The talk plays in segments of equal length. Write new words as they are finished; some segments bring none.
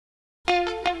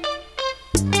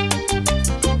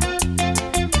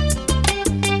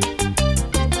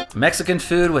Mexican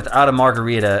food without a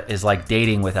margarita is like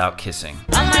dating without kissing.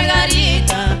 A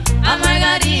margarita, a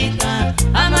margarita,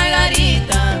 a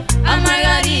margarita, a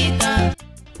margarita.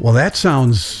 Well, that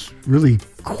sounds really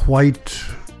quite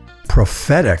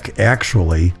prophetic,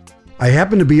 actually. I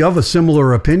happen to be of a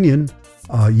similar opinion.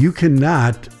 You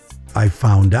cannot, I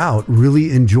found out, really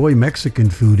enjoy Mexican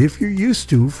food if you're used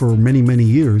to, for many, many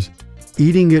years,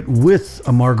 eating it with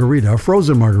a margarita, a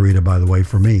frozen margarita, by the way,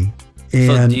 for me.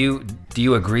 And So do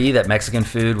you agree that Mexican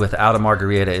food without a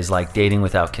margarita is like dating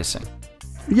without kissing?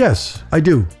 yes, I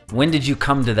do. When did you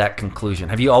come to that conclusion?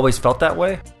 Have you always felt that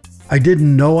way? I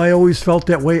didn't know I always felt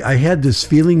that way. I had this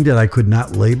feeling that I could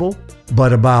not label,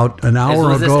 but about an hour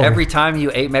Was ago... this every time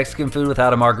you ate Mexican food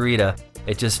without a margarita,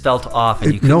 it just felt off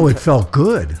and you couldn't... No, it felt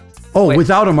good. Oh, Wait,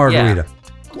 without a margarita.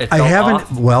 It I felt haven't...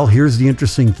 off? Well, here's the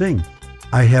interesting thing.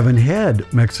 I haven't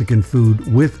had Mexican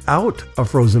food without a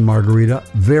frozen margarita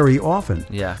very often.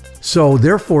 Yeah. So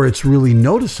therefore, it's really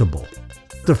noticeable.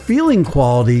 The feeling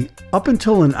quality, up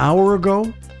until an hour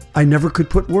ago, I never could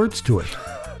put words to it.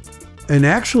 And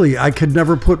actually, I could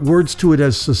never put words to it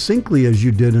as succinctly as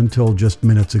you did until just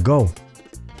minutes ago.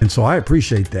 And so I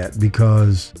appreciate that,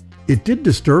 because it did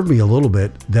disturb me a little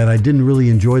bit that I didn't really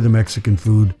enjoy the Mexican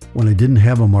food when I didn't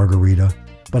have a margarita,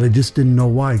 but I just didn't know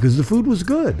why, because the food was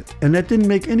good and that didn't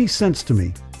make any sense to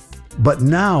me. But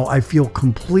now I feel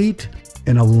complete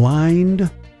and aligned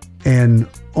and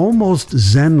almost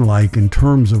Zen-like in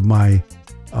terms of my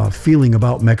feeling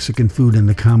about Mexican food and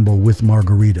the combo with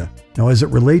margarita. Now, as it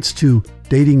relates to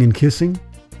dating and kissing,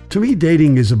 to me,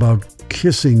 dating is about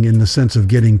kissing in the sense of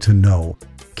getting to know,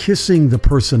 kissing the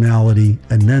personality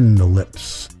and then the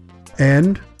lips.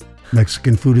 And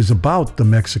Mexican food is about the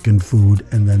Mexican food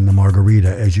and then the margarita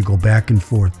as you go back and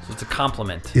forth. So it's a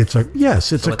compliment. It's a,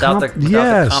 yes, it's So a without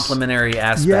the complimentary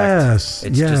aspect, Yes,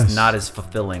 it's yes. just not as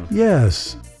fulfilling.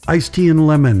 Yes, iced tea and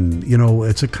lemon,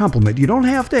 it's a compliment. You don't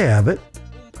have to have it.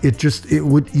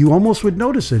 You almost would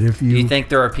notice it if Do you think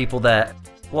there are people that,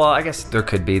 well, I guess there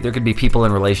could be people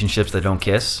in relationships that don't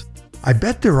kiss? I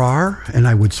bet there are, and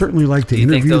I would certainly like to Do you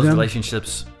think interview those them.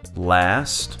 relationships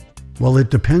last? Well,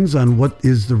 it depends on what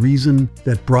is the reason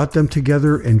that brought them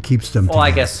together and keeps them together. Well,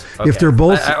 I guess. Okay. If they're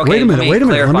both... Okay, wait a minute.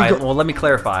 Let me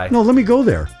clarify. No, let me go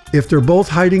there. If they're both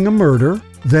hiding a murder,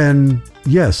 then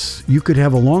yes, you could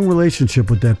have a long relationship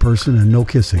with that person and no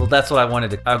kissing. Well, that's what I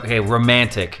wanted to... Okay,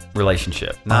 romantic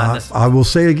relationship. Not necessarily. I will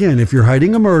say again, if you're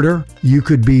hiding a murder, you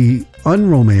could be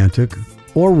unromantic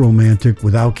or romantic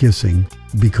without kissing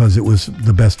because it was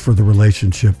the best for the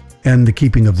relationship and the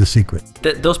keeping of the secret.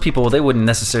 Those people, they wouldn't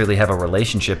necessarily have a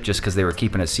relationship just because they were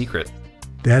keeping a secret.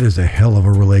 That is a hell of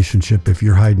a relationship if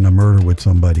you're hiding a murder with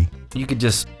somebody. You could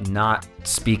just not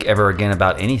speak ever again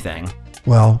about anything.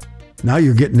 Well, now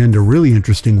you're getting into really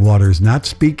interesting waters. Not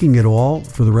speaking at all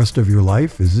for the rest of your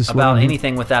life? Is this about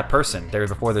anything with that person?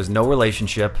 Therefore, there's no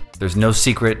relationship. There's no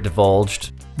secret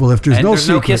divulged. Well, if there's no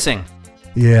secret, no kissing.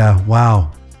 Yeah,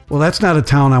 wow. Well, that's not a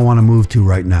town I want to move to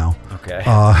right now. Okay.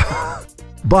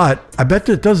 But I bet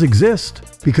that does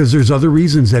exist because there's other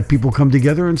reasons that people come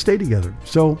together and stay together.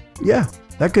 So, yeah,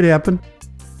 that could happen.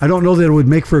 I don't know that it would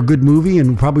make for a good movie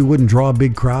and probably wouldn't draw a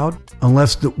big crowd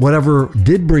unless whatever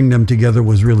did bring them together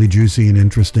was really juicy and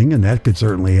interesting, and that could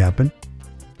certainly happen.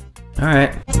 All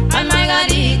right. A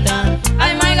margarita.